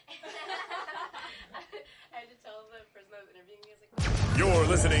You're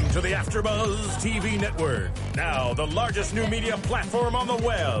listening to the AfterBuzz TV network. Now, the largest new media platform on the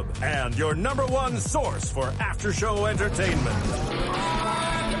web and your number one source for after-show entertainment.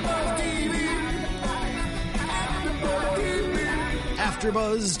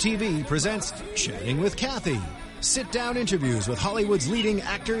 AfterBuzz TV presents Chatting with Kathy. Sit-down interviews with Hollywood's leading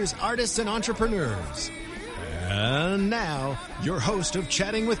actors, artists, and entrepreneurs. And now, your host of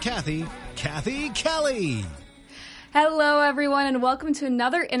Chatting with Kathy, Kathy Kelly. Hello, everyone, and welcome to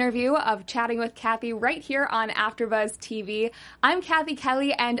another interview of Chatting with Kathy right here on AfterBuzz TV. I'm Kathy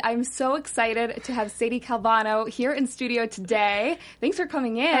Kelly, and I'm so excited to have Sadie Calvano here in studio today. Thanks for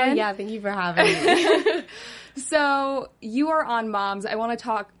coming in. Oh, yeah, thank you for having me. So, you are on Moms. I want to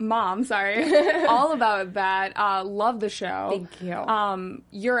talk, all about that. Love the show. Thank you.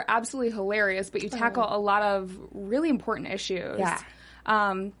 You're absolutely hilarious, but you tackle a lot of really important issues. Yeah.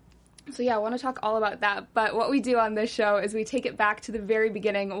 So yeah, I want to talk all about that. But what we do on this show is we take it back to the very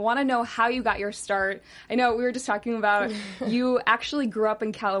beginning. I want to know how you got your start. I know we were just talking about you actually grew up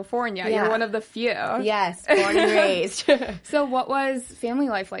in California. Yeah. You're one of the few. Yes, born and raised. So what was family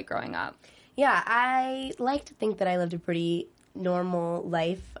life like growing up? Yeah, I like to think that I lived a pretty normal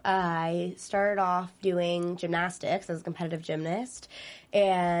life. I started off doing gymnastics as a competitive gymnast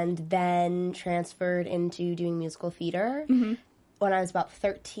and then transferred into doing musical theater. Mm-hmm. When I was about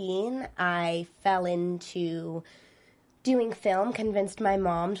 13, I fell into doing film, convinced my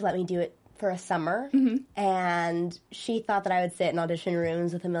mom to let me do it for a summer, and she thought that I would sit in audition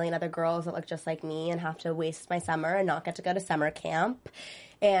rooms with a million other girls that looked just like me and have to waste my summer and not get to go to summer camp.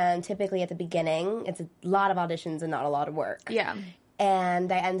 And typically at the beginning, it's a lot of auditions and not a lot of work. Yeah.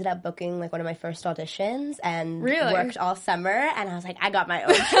 And I ended up booking, like, one of my first auditions and Really? worked all summer. And I was like, I got my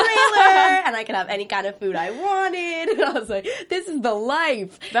own trailer and I could have any kind of food I wanted. And I was like, this is the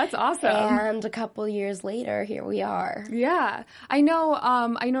life. That's awesome. And a couple years later, here we are. Yeah. I know,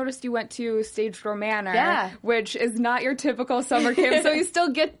 I noticed you went to Stage Door Manor, Yeah. which is not your typical summer camp, so you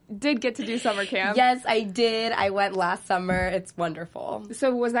still did get to do summer camp. Yes, I did. I went last summer. It's wonderful.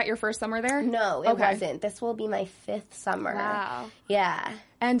 So was that your first summer there? No, it Okay. wasn't. This will be my 5th summer. Wow. Yeah.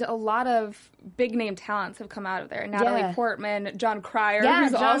 And a lot of big-name talents have come out of there. Natalie Yeah. Portman, John Cryer, Yeah,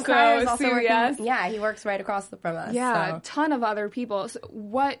 who's John also Cryer is also CBS. working. Yeah, he works right across from us. Yeah, so. a ton of other people. So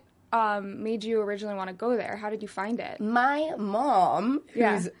what made you originally want to go there? How did you find it? My mom,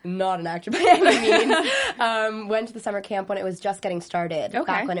 Yeah. who's not an actor by any means, went to the summer camp when it was just getting started, Okay.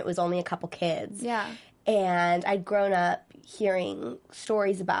 back when it was only a couple kids. Yeah. And I'd grown up hearing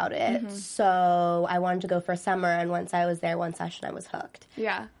stories about it, so I wanted to go for a summer, and once I was there, one session, I was hooked.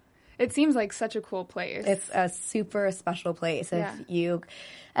 Yeah. It seems like such a cool place. It's a super special place. Yeah. If you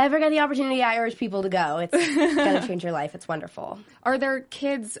ever get the opportunity, I urge people to go. It's going to change your life. It's wonderful. Are there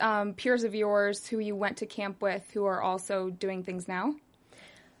kids, peers of yours, who you went to camp with who are also doing things now?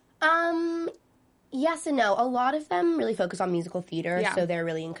 Yes and no. A lot of them really focus on musical theater, Yeah. so they're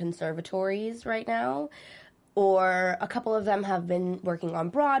really in conservatories right now. Or a couple of them have been working on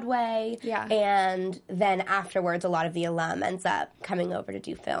Broadway. Yeah. And then afterwards, a lot of the alum ends up coming over to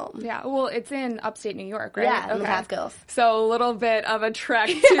do film. Yeah. Well, it's in upstate New York, right? Yeah, in the Catskills. So a little bit of a trek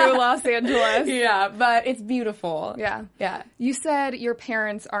to Los Angeles. Yeah, but it's beautiful. Yeah. Yeah. You said your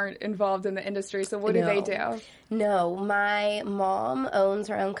parents aren't involved in the industry, so what do they No. do? No, my mom owns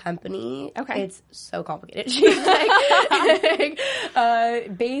her own company. Okay. It's so complicated. She's like,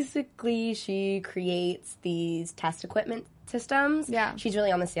 basically, she creates these test equipment systems. Yeah. She's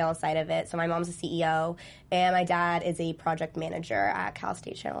really on the sales side of it. So my mom's a CEO, and my dad is a project manager at Cal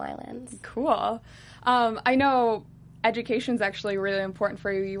State Channel Islands. Cool. I know education's actually really important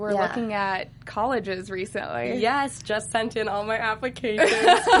for you. You were Yeah. looking at colleges recently. Yes, just sent in all my applications.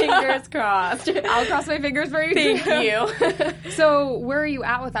 Fingers crossed. I'll cross my fingers for you. Thank too. you. So where are you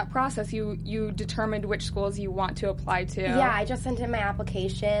at with that process? You determined which schools you want to apply to. Yeah, I just sent in my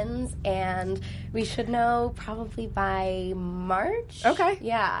applications, and we should know probably by March. Okay.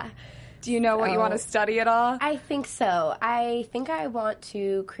 Yeah. Do you know what you want to study at all? I think so. I think I want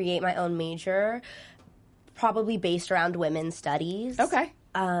to create my own major, probably based around women's studies. Okay.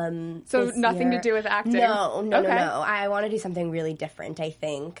 So this nothing year. to do with acting? No. Okay. I want to do something really different, I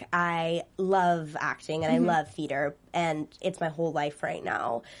think. I love acting and I love theater, and it's my whole life right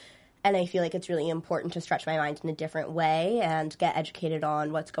now. And I feel like it's really important to stretch my mind in a different way and get educated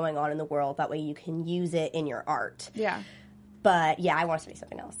on what's going on in the world. That way you can use it in your art. Yeah. But yeah, I want to study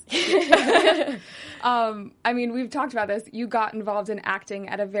something else. I mean, we've talked about this. You got involved in acting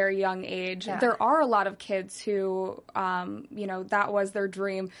at a very young age. Yeah. There are a lot of kids who, that was their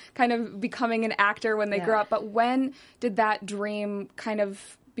dream, kind of becoming an actor when they Yeah. grew up. But when did that dream kind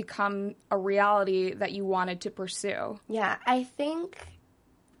of become a reality that you wanted to pursue? Yeah, I think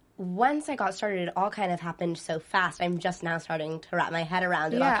once I got started, it all kind of happened so fast. I'm just now starting to wrap my head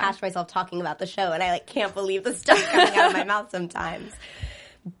around it. Yeah. I'll catch myself talking about the show, and I can't believe the stuff coming out of my mouth sometimes.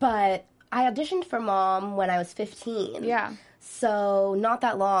 But I auditioned for Mom when I was 15. Yeah. So not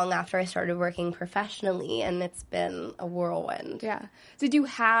that long after I started working professionally, and it's been a whirlwind. Yeah. Did you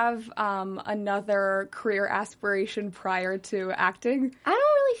have another career aspiration prior to acting? I don't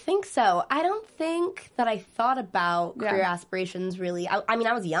really think so. I don't think that I thought about career aspirations really. I mean,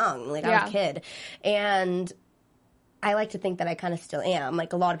 I was young, I was a kid, and I like to think that I kind of still am.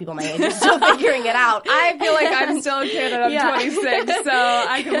 Like, a lot of people my age are still figuring it out. I feel like I'm still a kid and I'm 26, so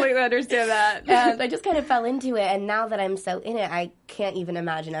I completely understand that. And I just kind of fell into it, and now that I'm so in it, I can't even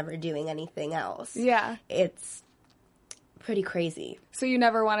imagine ever doing anything else. Yeah. It's pretty crazy. So you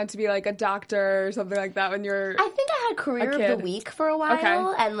never wanted to be like a doctor or something like that when you were I think I had career of the week for a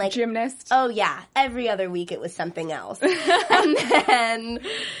while. And like gymnast? Oh, yeah. Every other week it was something else. And then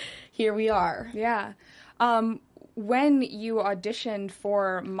here we are. Yeah. When you auditioned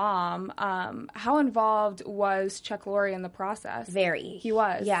for Mom, how involved was Chuck Lorre in the process? Very. He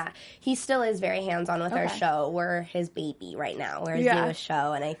was? Yeah. He still is very hands-on with our show. We're his baby right now. We're his newest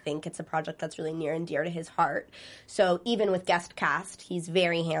show, and I think it's a project that's really near and dear to his heart. So even with guest cast, he's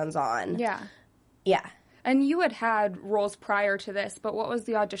very hands-on. Yeah. Yeah. And you had roles prior to this, but what was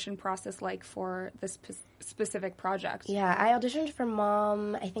the audition process like for this specific project? Yeah, I auditioned for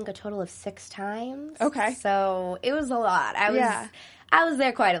Mom, I think, a total of 6 times. Okay. So it was a lot. I was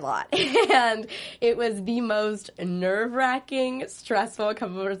there quite a lot. And it was the most nerve-wracking, stressful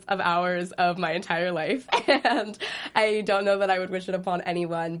couple of hours of my entire life. And I don't know that I would wish it upon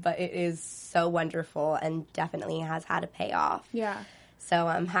anyone, but it is so wonderful and definitely has had a payoff. Yeah. So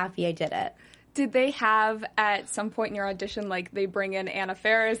I'm happy I did it. Did they have, at some point in your audition, like, they bring in Anna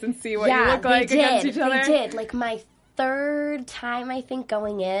Faris and see what you look like against each other? They did. Like, my 3rd time, I think,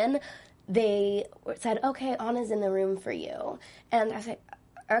 going in, they said, okay, Anna's in the room for you. And I was like,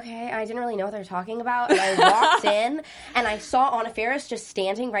 okay, I didn't really know what they were talking about. And I walked in, and I saw Anna Faris just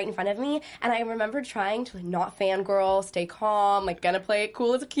standing right in front of me. And I remember trying to not fangirl, stay calm, like, gonna play it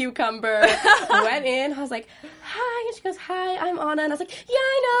cool as a cucumber. Went in, I was like, hi. And she goes, hi, I'm Anna. And I was like, yeah,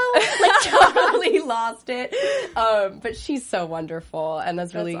 I know. Like, totally lost it. But she's so wonderful and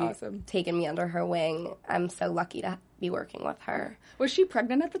has really awesome. taken me under her wing. I'm so lucky to be working with her. Was she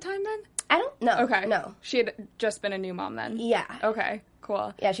pregnant at the time then? I don't know. Okay. No. She had just been a new mom then? Yeah. Okay,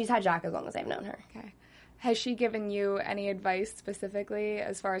 cool. Yeah, she's had Jack as long as I've known her. Okay. Has she given you any advice specifically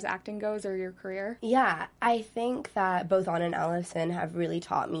as far as acting goes or your career? Yeah, I think that both Anna and Allison have really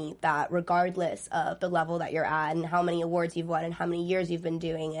taught me that regardless of the level that you're at and how many awards you've won and how many years you've been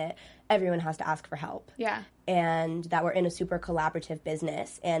doing it, everyone has to ask for help. Yeah. And that we're in a super collaborative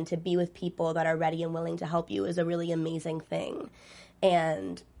business, and to be with people that are ready and willing to help you is a really amazing thing.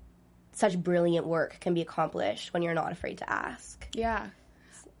 And such brilliant work can be accomplished when you're not afraid to ask. Yeah.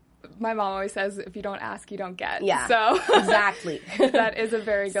 My mom always says, if you don't ask, you don't get. Yeah, so exactly. That is a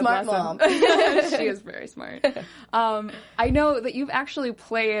very good smart lesson. Mom. She is very smart. I know that you've actually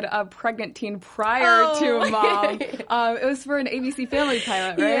played a pregnant teen prior to Mom. It was for an ABC Family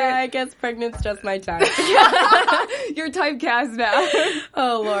pilot, right? Yeah, I guess pregnant's just my type. You're typecast now.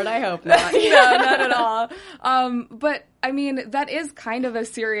 Oh, Lord, I hope not. No, not at all. But, I mean, that is kind of a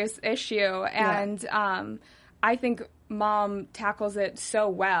serious issue, and I think Mom tackles it so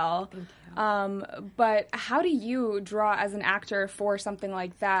well. But how do you draw as an actor for something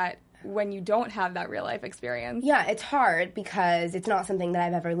like that when you don't have that real life experience? Yeah, it's hard because it's not something that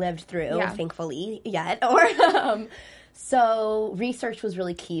I've ever lived through, thankfully, yet. So research was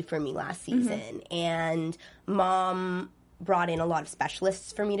really key for me last season, and Mom brought in a lot of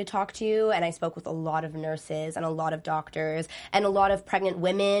specialists for me to talk to, and I spoke with a lot of nurses and a lot of doctors and a lot of pregnant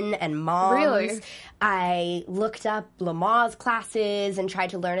women and moms. Really? I looked up Lamaze classes and tried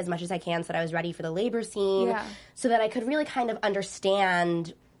to learn as much as I can so that I was ready for the labor scene, so that I could really kind of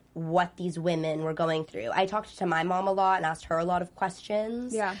understand what these women were going through. I talked to my mom a lot and asked her a lot of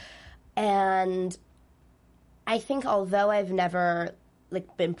questions. Yeah. And I think although I've never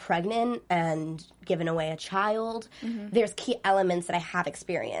been pregnant and given away a child, there's key elements that I have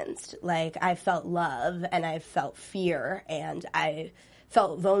experienced. Like, I felt love and I felt fear and I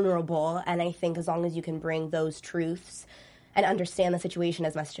felt vulnerable, and I think as long as you can bring those truths and understand the situation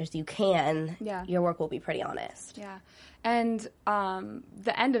as much as you can, your work will be pretty honest. Yeah. And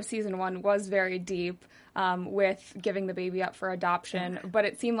the end of season 1 was very deep with giving the baby up for adoption, but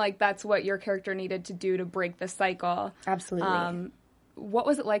it seemed like that's what your character needed to do to break the cycle. Absolutely. what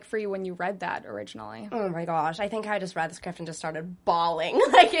was it like for you when you read that originally? Oh my gosh, I think I just read the script and just started bawling.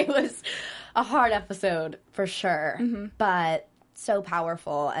 Like, it was a hard episode for sure, but so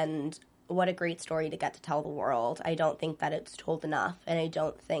powerful, and what a great story to get to tell the world. I don't think that it's told enough, and I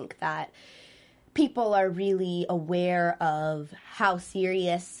don't think that people are really aware of how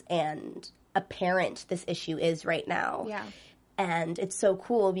serious and apparent this issue is right now. Yeah. And it's so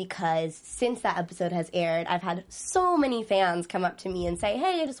cool because since that episode has aired, I've had so many fans come up to me and say,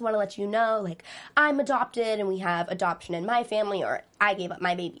 hey, I just want to let you know, like, I'm adopted and we have adoption in my family, or I gave up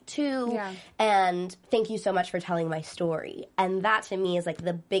my baby too. Yeah. And thank you so much for telling my story. And that to me is like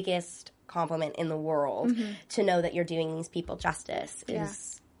the biggest compliment in the world, to know that you're doing these people justice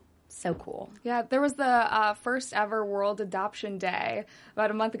is so cool. Yeah, there was the first ever World Adoption Day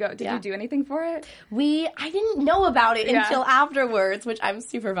about a month ago. Did you do anything for it? I didn't know about it until afterwards, which I'm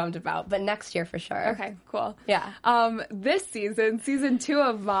super bummed about, but next year for sure. Okay, cool. Yeah. This season 2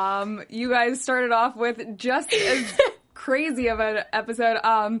 of Mom, you guys started off with just as crazy of an episode.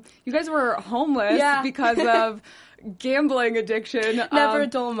 You guys were homeless because of gambling addiction. Never a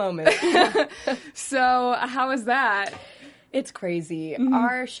dull moment. So how was that? It's crazy.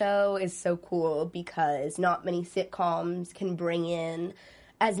 Our show is so cool because not many sitcoms can bring in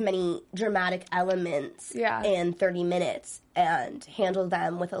as many dramatic elements in 30 minutes and handle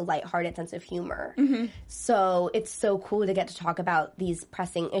them with a lighthearted sense of humor. So it's so cool to get to talk about these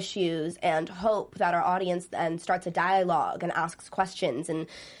pressing issues and hope that our audience then starts a dialogue and asks questions and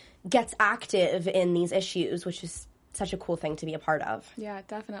gets active in these issues, which is such a cool thing to be a part of. Yeah,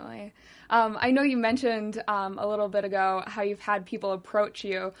 definitely. I know you mentioned a little bit ago how you've had people approach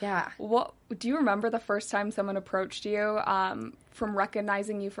you. Yeah. What do you remember the first time someone approached you from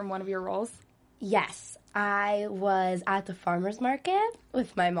recognizing you from one of your roles? Yes. I was at the farmer's market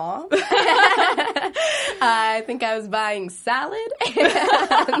with my mom. I think I was buying salad.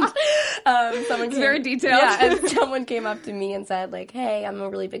 And someone very detailed. Yeah, and someone came up to me and said, like, hey, I'm a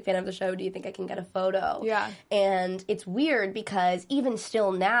really big fan of the show. Do you think I can get a photo? Yeah. And it's weird because even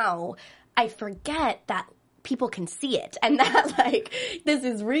still now, I forget that people can see it and that, like, this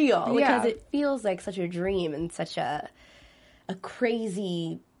is real. Yeah. Because it feels like such a dream and such a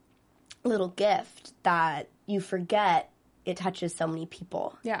crazy little gift that you forget it touches so many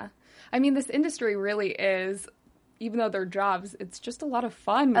people. Yeah. I mean, this industry really is, even though they're jobs, it's just a lot of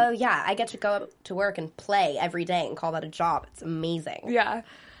fun. Oh, yeah. I get to go to work and play every day and call that a job. It's amazing. Yeah.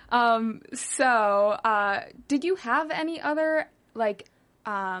 So, did you have any other,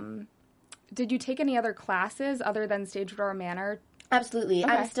 did you take any other classes other than Stage Door Manor? Absolutely.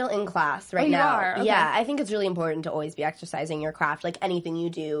 Okay. I'm still in class right you now. are? Okay. Yeah, I think it's really important to always be exercising your craft, like anything you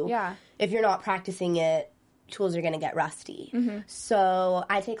do. Yeah. If you're not practicing it, tools are going to get rusty. So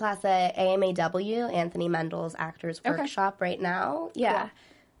I take class at AMAW, Anthony Mendel's Actors Workshop right now. Yeah. Cool.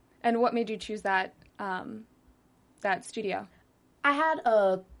 And what made you choose that studio? I had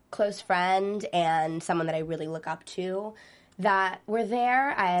a close friend and someone that I really look up to that were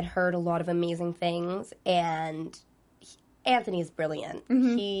there. I had heard a lot of amazing things, and Anthony's brilliant.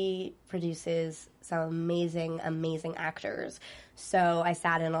 He produces some amazing, amazing actors. So I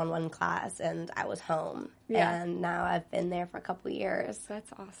sat in on one class and I was home. Yeah. And now I've been there for a couple years.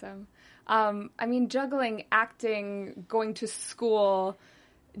 That's awesome. I mean, juggling, acting, going to school,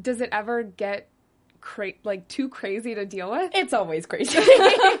 does it ever get too crazy to deal with? It's always crazy.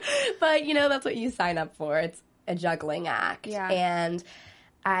 But, that's what you sign up for. It's a juggling act. Yeah. And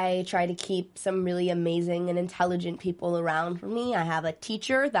I try to keep some really amazing and intelligent people around for me. I have a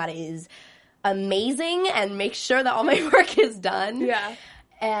teacher that is amazing and makes sure that all my work is done. Yeah.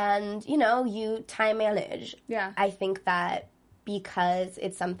 And, you time manage. Yeah. I think that because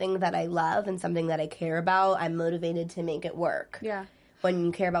it's something that I love and something that I care about, I'm motivated to make it work. Yeah. When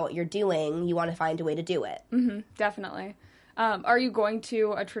you care about what you're doing, you want to find a way to do it. Definitely. Are you going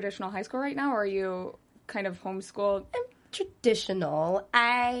to a traditional high school right now, or are you kind of homeschooled? Traditional.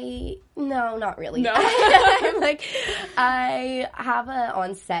 No, not really. No. I have an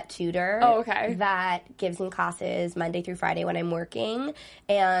on-set tutor. Oh, okay. That gives me classes Monday through Friday when I'm working,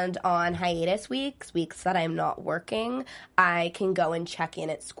 and on hiatus weeks that I'm not working, I can go and check in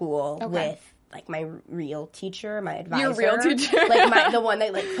at school with my real teacher, my advisor. Your real teacher? The one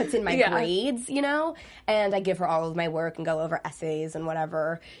that puts in my grades, and I give her all of my work and go over essays and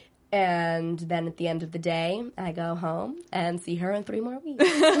whatever. And then at the end of the day, I go home and see her in 3 more weeks.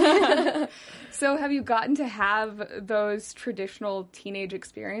 So have you gotten to have those traditional teenage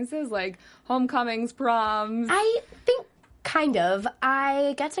experiences, like homecomings, proms? I think Kind of.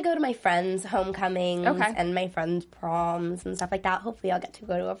 I get to go to my friends' homecomings Okay. and my friends' proms and stuff like that. Hopefully I'll get to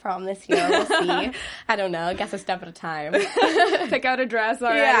go to a prom this year. We'll see. I don't know. I guess a step at a time. Pick out a dress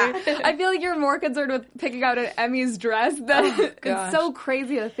already. Yeah. I feel like you're more concerned with picking out an Emmy's dress than it's gosh. so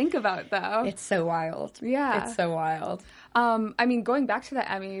crazy to think about, though. It's so wild. Yeah. It's so wild. I mean, going back to the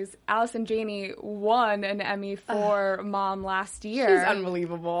Emmys, Allison Janney won an Emmy for Mom last year. She's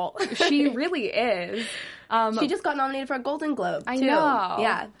unbelievable. She really is. She just got nominated for a Golden Globe, too. I know.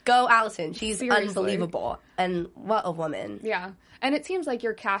 Yeah. Go Allison. She's Seriously. unbelievable. And what a woman. Yeah. And it seems like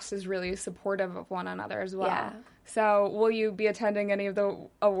your cast is really supportive of one another as well. Yeah. So will you be attending any of the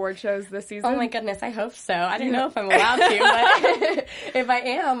award shows this season? Oh my goodness, I hope so. I don't know if I'm allowed to, but if I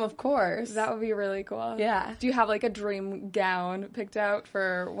am, of course. That would be really cool. Yeah. Do you have like a dream gown picked out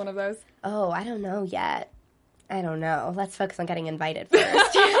for one of those? Oh, I don't know yet. I don't know. Let's focus on getting invited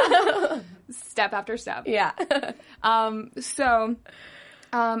first. Step after step. Yeah.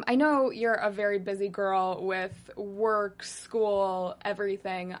 I know you're a very busy girl with work, school,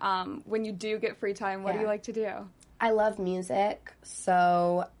 everything. When you do get free time, what do you like to do? I love music,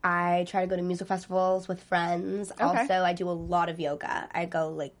 so I try to go to music festivals with friends. Okay. Also, I do a lot of yoga. I go,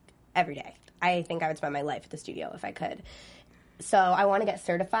 like, every day. I think I would spend my life at the studio if I could. So I want to get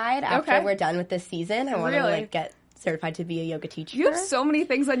certified after we're done with this season. I want to, Really? like, get certified to be a yoga teacher. You have so many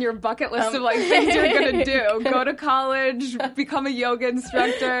things on your bucket list of like things you're gonna do. Go to college, become a yoga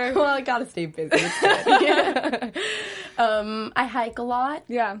instructor. Well, I gotta stay busy. It's good. I hike a lot.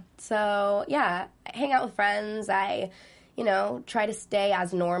 Yeah. So, yeah, I hang out with friends. I, try to stay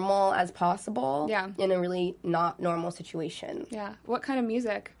as normal as possible. Yeah. In a really not normal situation. Yeah. What kind of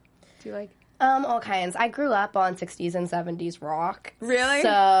music do you like? All kinds. I grew up on 60s and 70s rock. Really? So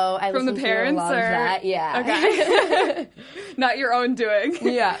I From the listened parents, to a lot or of that. Yeah. Okay. Not your own doing.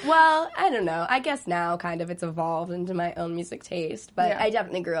 Yeah. Well, I don't know. I guess now kind of it's evolved into my own music taste, but Yeah. I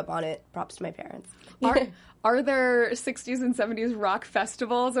definitely grew up on it. Props to my parents. Are there 60s and 70s rock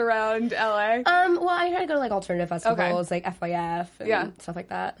festivals around LA? Well, I try to go to like alternative festivals, like FYF and stuff like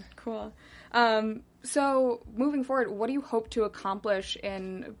that. Cool. So moving forward, what do you hope to accomplish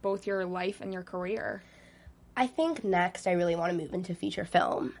in both your life and your career? I think next I really want to move into feature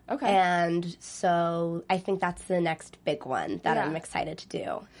film. Okay. And so I think that's the next big one that Yeah. I'm excited to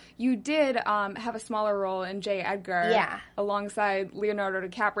do. You did have a smaller role in J. Edgar. Yeah. Alongside Leonardo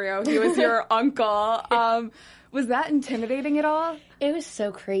DiCaprio. He was your uncle. Was that intimidating at all? It was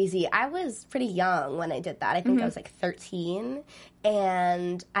so crazy. I was pretty young when I did that. I think I was like 13.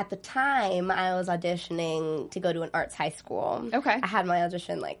 And at the time, I was auditioning to go to an arts high school. Okay. I had my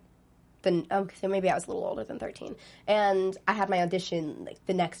audition so maybe I was a little older than 13. And I had my audition like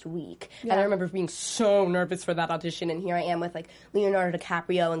the next week. Yeah. And I remember being so nervous for that audition. And here I am with like Leonardo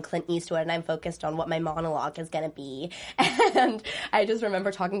DiCaprio and Clint Eastwood, and I'm focused on what my monologue is going to be. And I just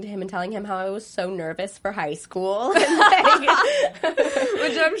remember talking to him and telling him how I was so nervous for high school. And, like,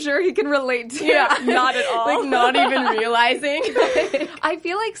 Which I'm sure he can relate to. yeah. Not at all. Like not even realizing. I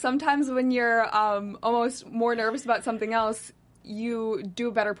feel like sometimes when you're almost more nervous about something else, you do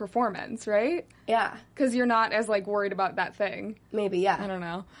a better performance, right? Yeah. Because you're not as like worried about that thing. Maybe, yeah. I don't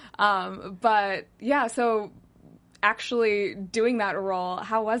know. But yeah, so actually doing that role,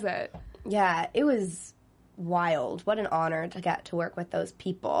 how was it? Yeah, it was wild. What an honor to get to work with those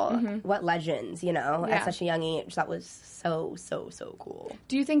people. What legends, Yeah. at such a young age. That was so, so, so cool.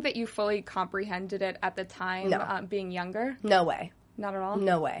 Do you think that you fully comprehended it at the time, No. being younger? No way. Not at all?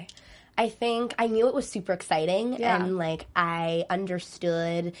 No way. I think I knew it was super exciting, Yeah. and like I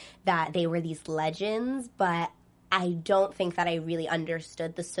understood that they were these legends, but I don't think that I really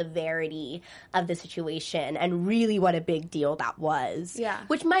understood the severity of the situation and really what a big deal that was. Yeah.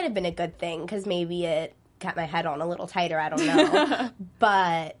 Which might have been a good thing because maybe it kept my head on a little tighter. I don't know.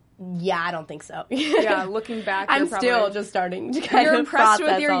 But yeah, I don't think so. Yeah, looking back, I'm you're probably, still just starting to kind you're of impressed with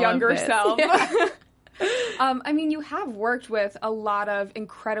process your all of younger this. self. Yeah. I mean, you have worked with a lot of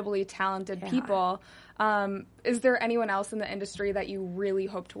incredibly talented people. Is there anyone else in the industry that you really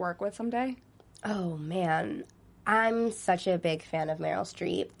hope to work with someday? Oh, man. I'm such a big fan of Meryl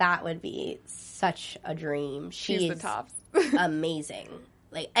Streep. That would be such a dream. She's the top. Amazing.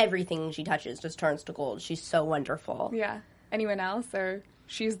 Like, everything she touches just turns to gold. She's so wonderful. Yeah. Anyone else, or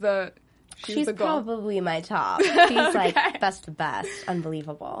she's the She's the goal? probably my top. She's like best of best.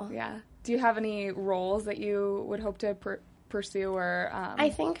 Unbelievable. Yeah. Do you have any roles that you would hope to pursue, or? I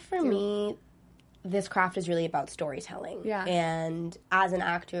think for me, this craft is really about storytelling. Yeah. And as an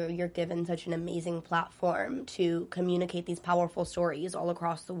actor, you're given such an amazing platform to communicate these powerful stories all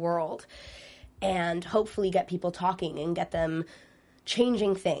across the world and hopefully get people talking and get them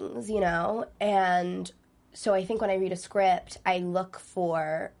changing things, And so I think when I read a script, I look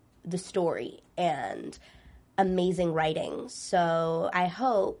for the story and amazing writing. So I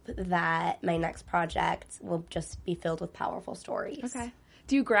hope that my next project will just be filled with powerful stories. Okay.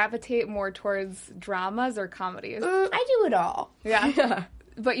 Do you gravitate more towards dramas or comedies? I do it all. Yeah.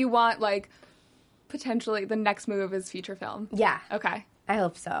 But you want, like, potentially the next move is feature film? Yeah. Okay. I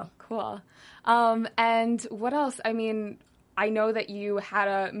hope so. Cool. And what else? I mean, I know that you had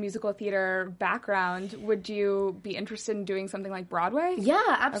a musical theater background. Would you be interested in doing something like Broadway? Yeah,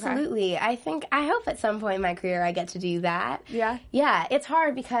 absolutely. Okay. I hope at some point in my career I get to do that. Yeah? Yeah, it's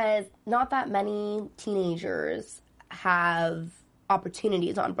hard because not that many teenagers have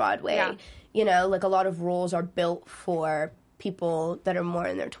opportunities on Broadway. Yeah. You know, like a lot of roles are built for people that are more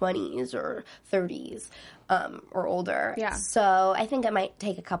in their 20s or 30s or older. Yeah. So I think it might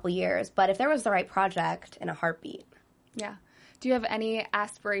take a couple years, but if there was the right project, in a heartbeat. Yeah. Do you have any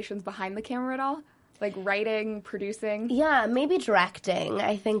aspirations behind the camera at all? Like writing, producing? Yeah, maybe directing.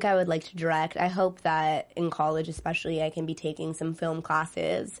 I think I would like to direct. I hope that in college especially I can be taking some film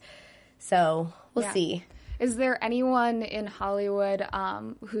classes. So we'll see. Is there anyone in Hollywood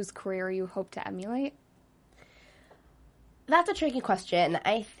whose career you hope to emulate? That's a tricky question.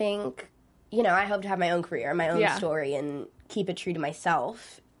 I think, I hope to have my own career, my own story, and keep it true to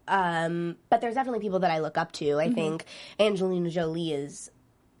myself. But there's definitely people that I look up to. I think Angelina Jolie is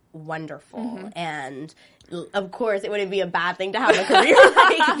wonderful. And, of course, it wouldn't be a bad thing to have a career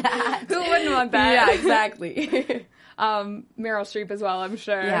like that. Who wouldn't want that? Yeah, exactly. Meryl Streep as well, I'm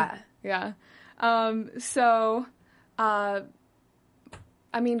sure. Yeah. Yeah.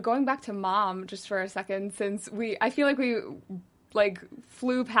 I mean, going back to Mom just for a second, since I feel like we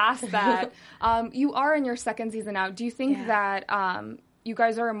flew past that. You are in your second season now. Do you think that you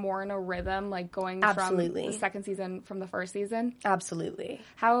guys are more in a rhythm, like going from the second season from the first season? Absolutely.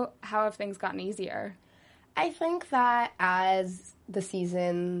 How have things gotten easier? I think that as the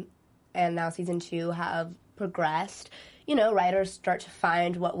season and now season 2 have progressed, writers start to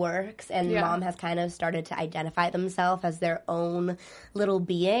find what works, and Mom has kind of started to identify themselves as their own little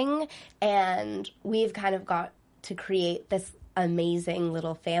being, and we've kind of got to create this amazing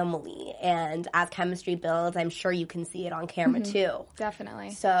little family, and as chemistry builds, I'm sure you can see it on camera too.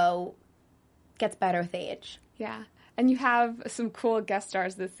 Definitely. So, gets better with age. Yeah. And you have some cool guest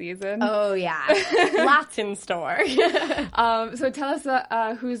stars this season. Oh, yeah. Lots in store. So tell us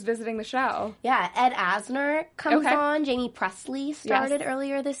who's visiting the show. Yeah, Ed Asner comes on. Jamie Presley started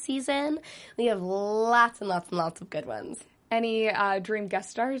earlier this season. We have lots and lots and lots of good ones. Any dream guest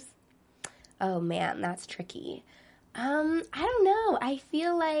stars? Oh, man, that's tricky. I don't know. I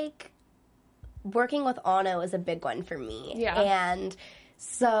feel like working with Ono is a big one for me. Yeah. And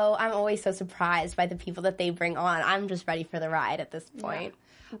so I'm always so surprised by the people that they bring on. I'm just ready for the ride at this point.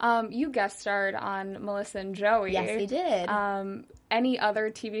 Yeah. You guest starred on Melissa and Joey. Yes, I did. Any other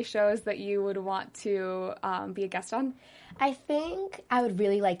TV shows that you would want to be a guest on? I think I would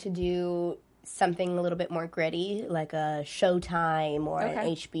really like to do something a little bit more gritty, like a Showtime or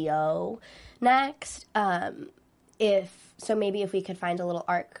an HBO next. Maybe if we could find a little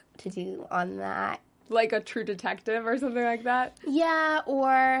arc to do on that. Like a True Detective or something like that? Yeah,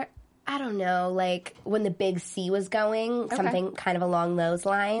 or, I don't know, like when the Big C was going, something kind of along those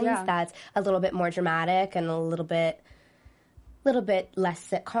lines that's a little bit more dramatic and a little bit less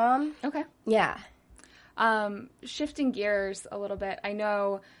sitcom. Okay. Yeah. Shifting gears a little bit, I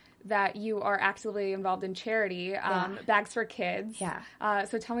know that you are actively involved in charity, Bags for Kids. Yeah.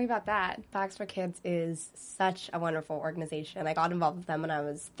 So tell me about that. Bags for Kids is such a wonderful organization. I got involved with them when I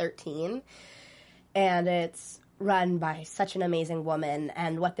was 13. And it's run by such an amazing woman.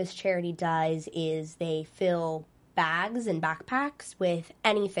 And what this charity does is they fill bags and backpacks with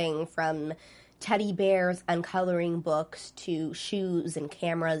anything from teddy bears and coloring books to shoes and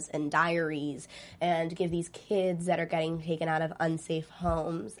cameras and diaries, and give these kids that are getting taken out of unsafe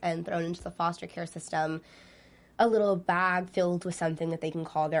homes and thrown into the foster care system a little bag filled with something that they can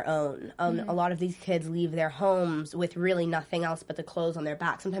call their own. A lot of these kids leave their homes with really nothing else but the clothes on their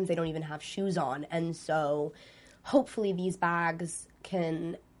back. Sometimes they don't even have shoes on. And so hopefully these bags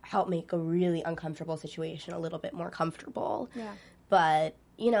can help make a really uncomfortable situation a little bit more comfortable. Yeah. But,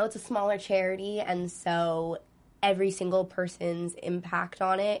 it's a smaller charity, and so every single person's impact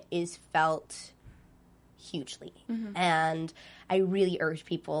on it is felt hugely. And I really urge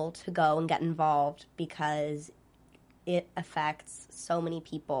people to go and get involved because it affects so many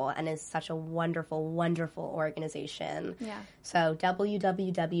people and is such a wonderful, wonderful organization. Yeah. So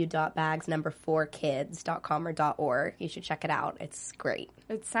www.bags4kids.com or .org. You should check it out. It's great.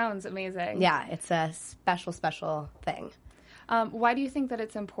 It sounds amazing. Yeah, it's a special, special thing. Why do you think that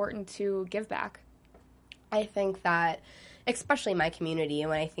it's important to give back? I think that, especially my community, and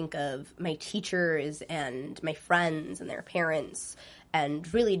when I think of my teachers and my friends and their parents,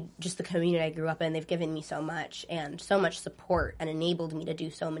 and really just the community I grew up in, they've given me so much and so much support and enabled me to do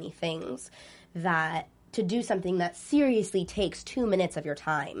so many things, that to do something that seriously takes 2 minutes of your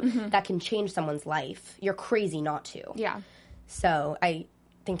time that can change someone's life, you're crazy not to. Yeah. So I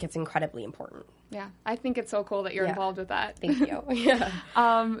think it's incredibly important. Yeah, I think it's so cool that you're involved with that. Thank you. Yeah.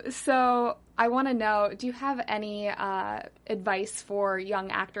 So I want to know, do you have any advice for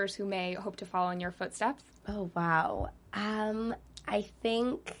young actors who may hope to follow in your footsteps? Oh, wow. I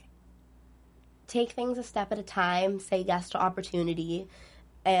think take things a step at a time, say yes to opportunity,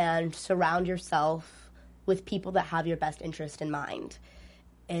 and surround yourself with people that have your best interest in mind.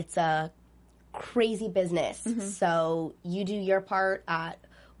 It's a crazy business, so you do your part at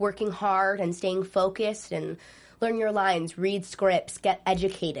working hard and staying focused and learn your lines, read scripts, get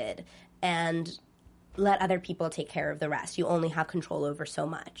educated, and let other people take care of the rest. You only have control over so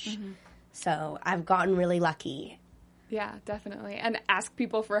much. So I've gotten really lucky. Yeah, definitely. And ask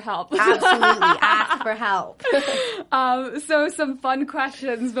people for help. Absolutely. Ask for help. So some fun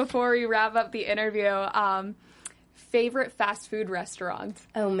questions before we wrap up the interview. Favorite fast food restaurant?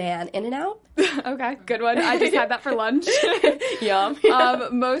 Oh, man. In-N-Out? Okay, good one. I just had that for lunch. Yum.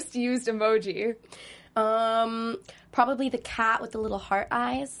 Most used emoji? Probably the cat with the little heart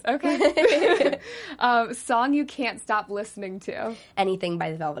eyes. Okay. Song you can't stop listening to? Anything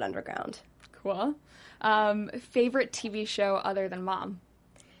by the Velvet Underground. Cool. Favorite TV show other than Mom?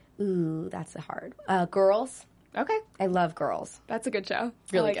 Ooh, that's hard. Girls. Okay. I love Girls. That's a good show.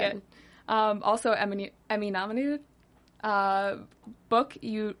 Really I like good. It. Also Emmy nominated. Book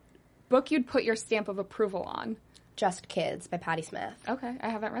you'd put your stamp of approval on? Just Kids by Patti Smith. Okay, I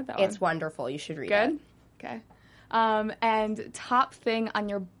haven't read that one. It's wonderful. You should read Good? it. Okay. And top thing on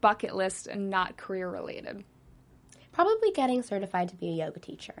your bucket list and not career related? Probably getting certified to be a yoga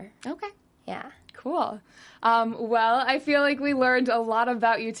teacher. Okay. Yeah. Cool. Well, I feel like we learned a lot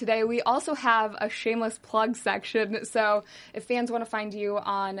about you today. We also have a shameless plug section. So if fans want to find you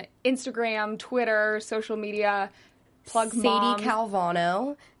on Instagram, Twitter, social media, plug Mom. Sadie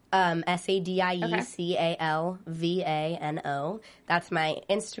Calvano. SADIECALVANO. That's my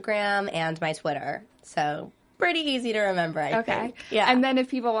Instagram and my Twitter. So pretty easy to remember, I think. Yeah. And then if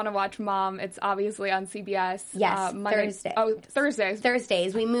people want to watch Mom, it's obviously on CBS. Yes, Thursday. Oh, Thursdays.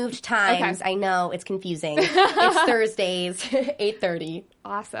 Thursdays. We moved times. Okay. I know, it's confusing. It's Thursdays, 8:30.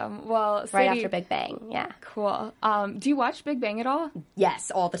 Awesome. Well, Sadie, right after Big Bang, yeah. Cool. Do you watch Big Bang at all?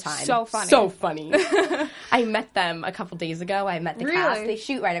 Yes, all the time. So funny. So funny. I met them a couple days ago. I met the cast. Really? They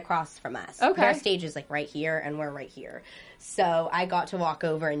shoot right across from us. Okay. Their stage is like right here, and we're right here. So I got to walk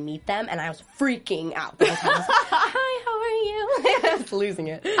over and meet them, and I was freaking out the whole time. I was like, hi, how are you? I was losing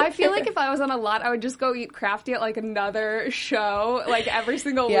it. I feel like if I was on a lot, I would just go eat Crafty at like another show, like every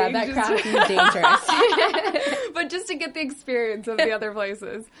single week. Yeah, that Crafty is dangerous. But just to get the experience of the other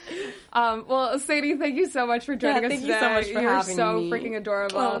places. Well, Sadie, thank you so much for joining us thank today. you so much for You're having so me. freaking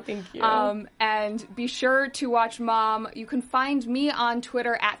adorable. Oh, thank you. And be sure to watch Mom. You can find me on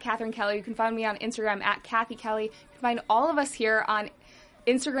Twitter at Catherine Kelly. You can find me on Instagram at Kathy Kelly. You can find all of us here on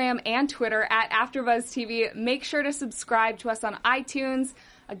Instagram and Twitter at AfterBuzz TV. Make sure to subscribe to us on iTunes.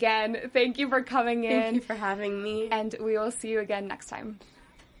 Again, thank you for coming in. Thank you for having me. And we will see you again next time.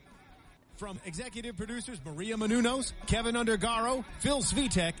 From executive producers Maria Menounos, Kevin Undergaro, Phil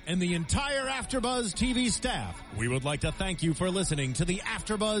Svitek, and the entire AfterBuzz TV staff, we would like to thank you for listening to the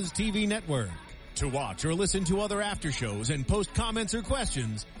AfterBuzz TV network. To watch or listen to other after shows and post comments or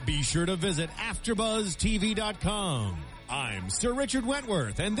questions, be sure to visit AfterBuzzTV.com. I'm Sir Richard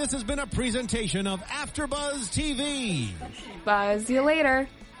Wentworth, and this has been a presentation of AfterBuzz TV. Buzz you later.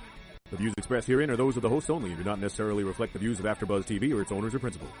 The views expressed herein are those of the hosts only and do not necessarily reflect the views of AfterBuzz TV or its owners or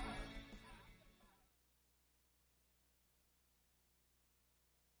principals.